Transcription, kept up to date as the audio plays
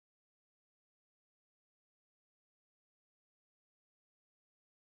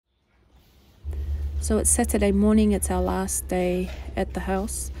So it's Saturday morning, it's our last day at the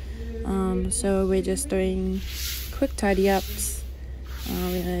house. So we're just doing quick tidy ups.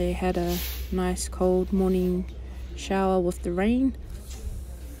 We had a nice cold morning shower with the rain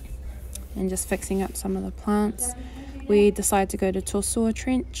and just fixing up some of the plants. We decided to go to Tosua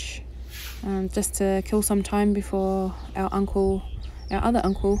Trench just to kill some time before our other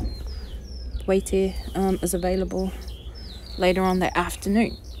uncle, Waite, is available later on that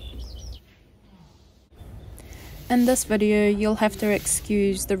afternoon. In this video, you'll have to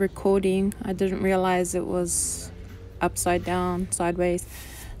excuse the recording. I didn't realize it was upside down, sideways.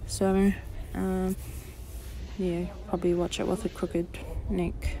 So, yeah, probably watch it with a crooked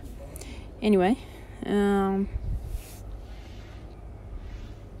neck. Anyway,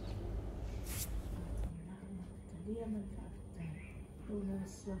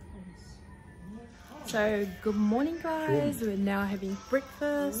 so good morning, guys. We're now having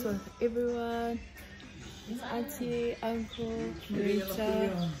breakfast with everyone. It's auntie, uncle,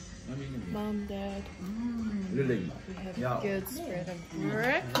 Rita, mom, dad. We have a good spread of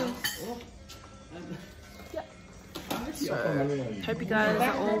breakfast. Yeah. So, hope you guys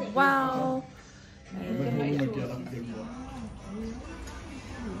are all well.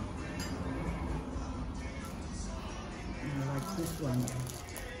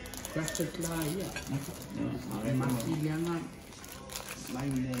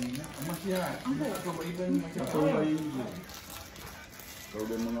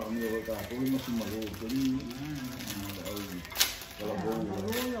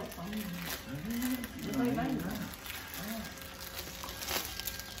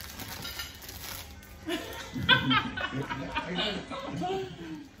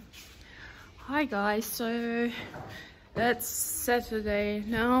 Hi guys, so it's Saturday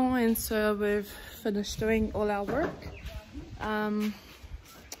now, and so we've finished doing all our work.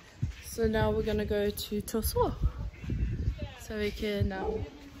 So now we're gonna go to Tosua so we can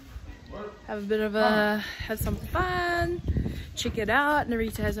have some fun, check it out.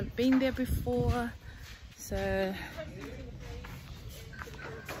 Narita hasn't been there before, so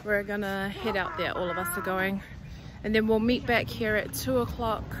we're gonna head out there. All of us are going, and then we'll meet back here at 2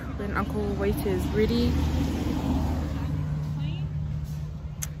 o'clock when Uncle Waite is ready.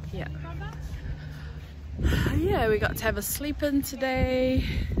 Yeah, we got to have a sleep in today.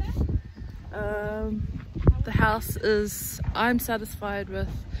 The house is, I'm satisfied with.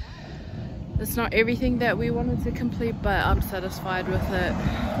 It's not everything that we wanted to complete, but I'm satisfied with it,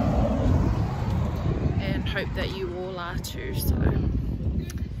 and hope that you all are too. So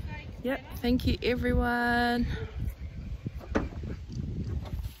yep, thank you everyone.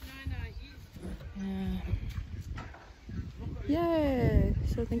 Yay!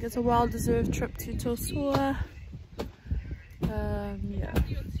 So I think it's a well-deserved trip to Tosua. Yeah.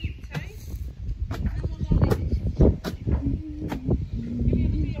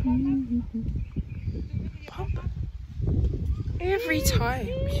 Pop. Every time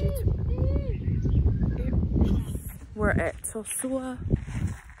we're at Tosua.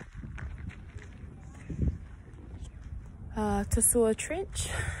 Tosua Trench.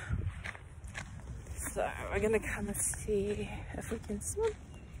 So we're gonna kind of see if we can swim.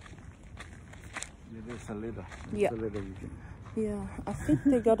 Yeah, there's a ladder. Yeah. Yeah, I think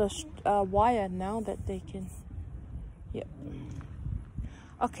they got a wire now that they can. Yep.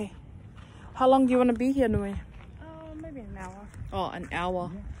 Okay. How long do you want to be here, Nui? Maybe an hour. Oh, an hour.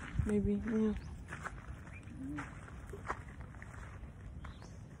 Yeah. Maybe. Yeah. Did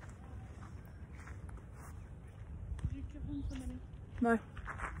you give him some money? No.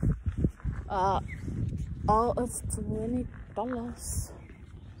 Oh, it's $20.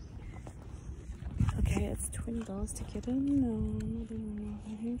 Okay, it's $20 to get in. No,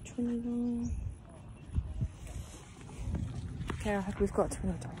 $20. Okay, we've got $20.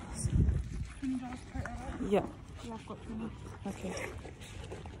 $20 per hour? Yeah. Yeah, I've got 20. Okay.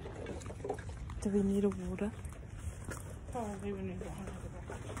 Do we need a water? Probably we need to have it.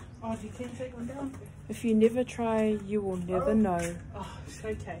 Oh, you can take one down? If you never try, you will never know. Oh, it's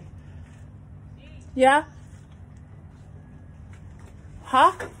okay. Yeah?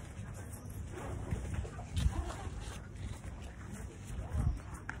 Huh?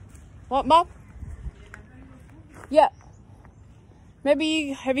 What, Mom? Yeah.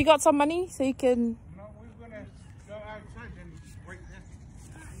 Maybe, have you got some money so you can... No, we're gonna go outside and wait there.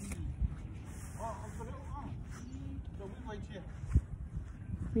 Oh, I've got it on. So we wait here.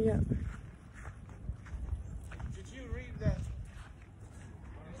 Yeah. Did you read the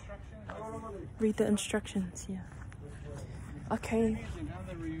instructions? Read the instructions, yeah. Okay.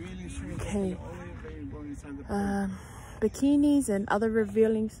 Okay. Bikinis and other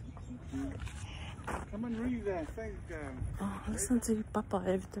revealing. Someone read that thing. Oh, listen to Papa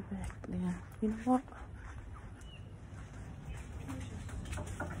over the back there. You know what?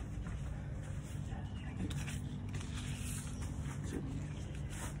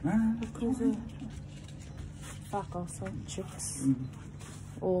 Fuck also chips.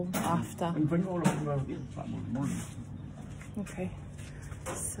 All after. Okay.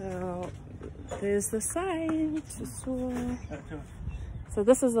 So there's the sign. So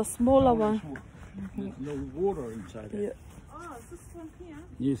this is a smaller one. There's no water inside it. Yeah. Oh, is this one here?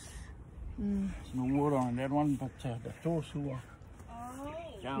 Yes. There's no water on that one, but the door sewer. Oh.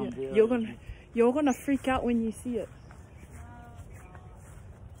 Down there. You're gonna freak out when you see it.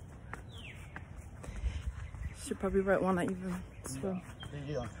 She probably won't want to even swim.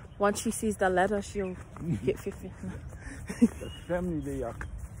 Yeah. Once she sees the ladder, she'll get fifi. The family, they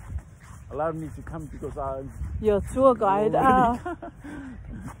allowed me to come because I... Your tour guide.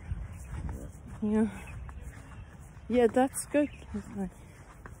 Yeah. Yeah, that's good.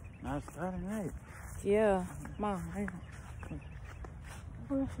 Nice starting, eh? Yeah. Mom,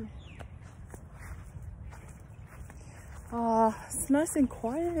 it's nice and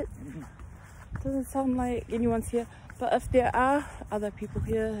quiet. Doesn't sound like anyone's here. But if there are other people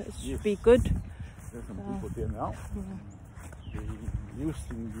here, it should be good. There's some people there now. They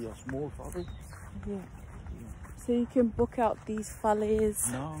used in the small fabric. Yeah. So you can book out these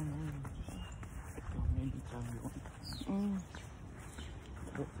fales. No.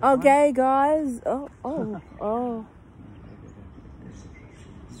 Okay, guys. Oh.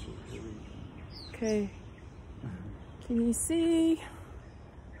 Okay. Can you see?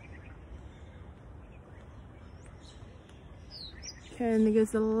 Okay, and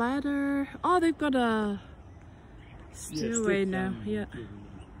there's a ladder. Oh, they've got a stairway now. Yeah.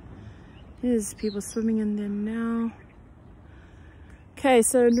 There's people swimming in there now. Okay,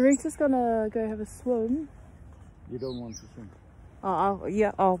 so Narita's gonna go have a swim. You don't want to swim?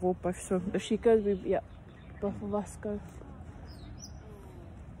 We'll both swim. If she goes, both of us go.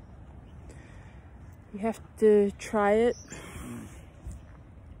 You have to try it.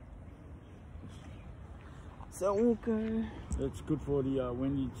 So we'll go. That's good for the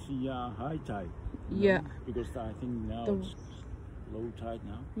when you see high tide. Yeah. Because I think now it's low tide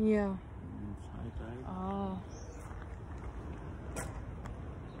now. Yeah. It's high tide. Oh.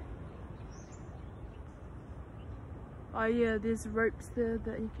 Oh yeah, there's ropes there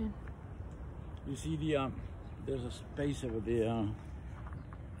that you can. You see there's a space over there.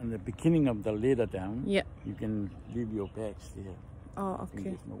 In the beginning of the ladder down, Yeah. you can leave your bags there. Oh, I think okay.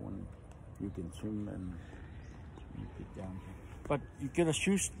 there's no one. You can swim and you get down. But you get a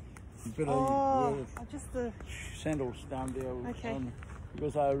shoes. You better wear just the. sandals down there. Okay.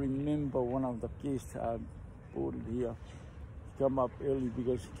 Because I remember one of the guests bought it here. He came up early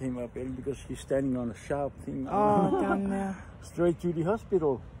because he's standing on a sharp thing. Oh, down there. Straight to the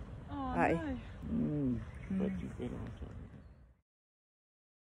hospital. Oh, Aye. no. But you better watch out.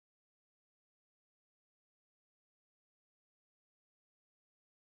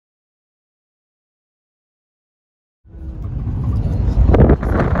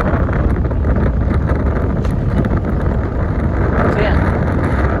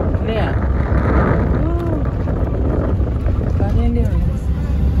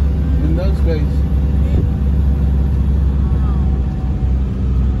 In those days.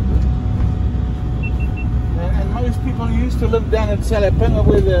 And most people used to live down at Salapanga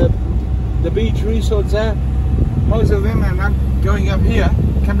where the beach resorts are. Most of them are not going up here,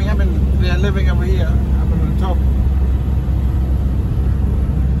 coming up and they're living over here, up on the top.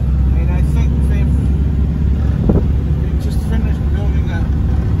 And I think they've just finished building a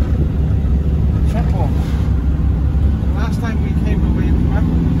chapel. Last time we came away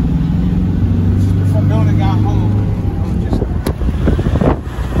from building our home, just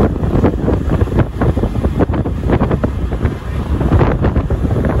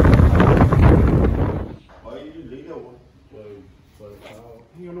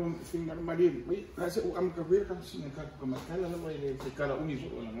you know, thing that my dear, we that's it. I'm going to come see and come and tell them why they got a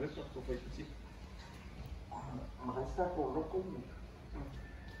uniform on the rest of the face.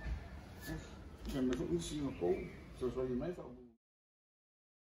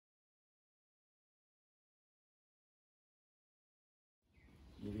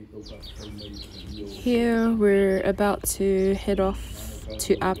 Here we're about to head off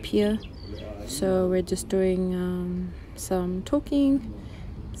to Apia, so we're just doing some talking,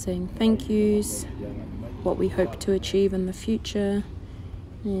 saying thank yous, what we hope to achieve in the future,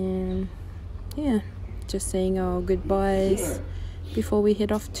 and yeah, just saying our goodbyes before we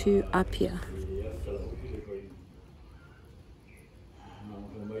head off to Apia.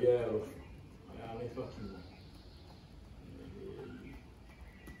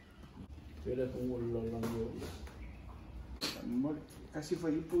 Kasi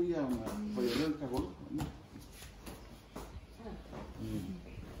for ipu ya for your little kahul.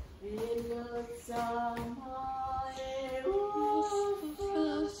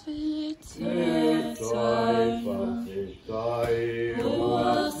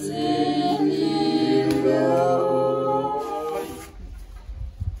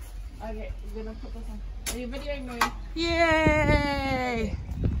 Okay, we're gonna put this on. Are you videoing me? Yay!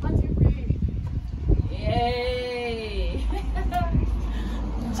 1, 2, 3. Yay!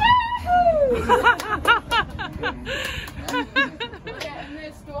 Yeah, and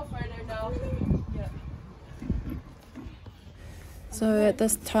there's store photo now. Yeah. So at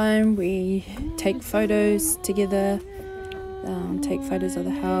this time we take photos together, take photos of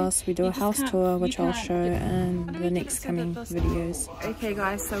the house, we do a house tour which I'll show in the next coming videos. Okay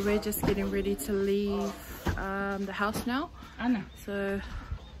guys, so we're just getting ready to leave the house now. So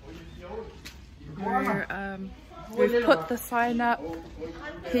we've put the sign up.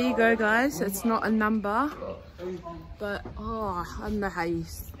 Here you go guys, it's not a number, but oh, I don't know how it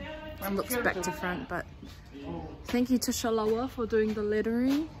looks back to front, but thank you to Shalawa for doing the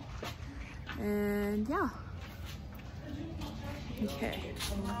lettering, and yeah. Okay.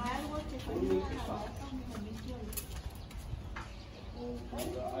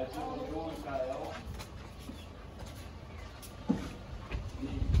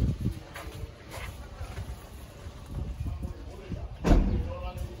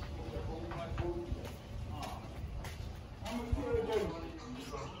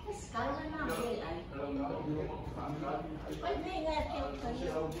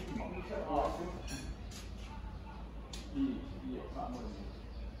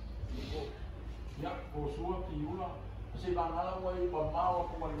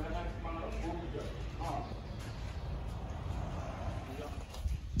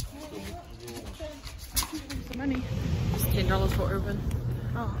 The money. It's $10 for Urban.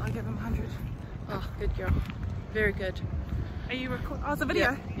 Oh, I'll give him 100. Oh, good girl. Very good. Are you recording? Oh, it's a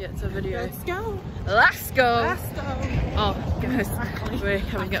video. Yeah, it's a video. Let's go. Let's go. Let's go. Oh, guys, we're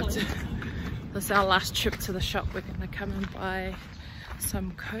coming up to this is our last trip to the shop. We're gonna come and buy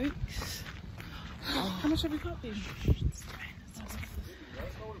some cokes. Oh. How much have we got then?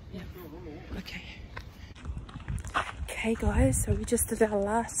 Yeah. Okay. Okay guys, so we just did our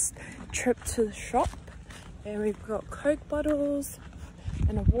last trip to the shop and we've got Coke bottles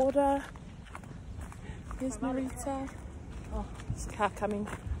and a water. Here's Marita. Oh, there's a car coming.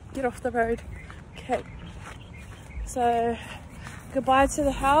 Get off the road. Okay. So goodbye to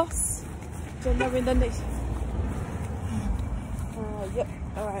the house. Don't know when the next. Yep.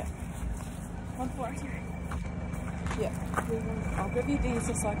 All right. 140. Yeah. I'll give you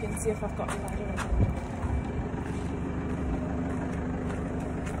these so I can see if I've got the lighter.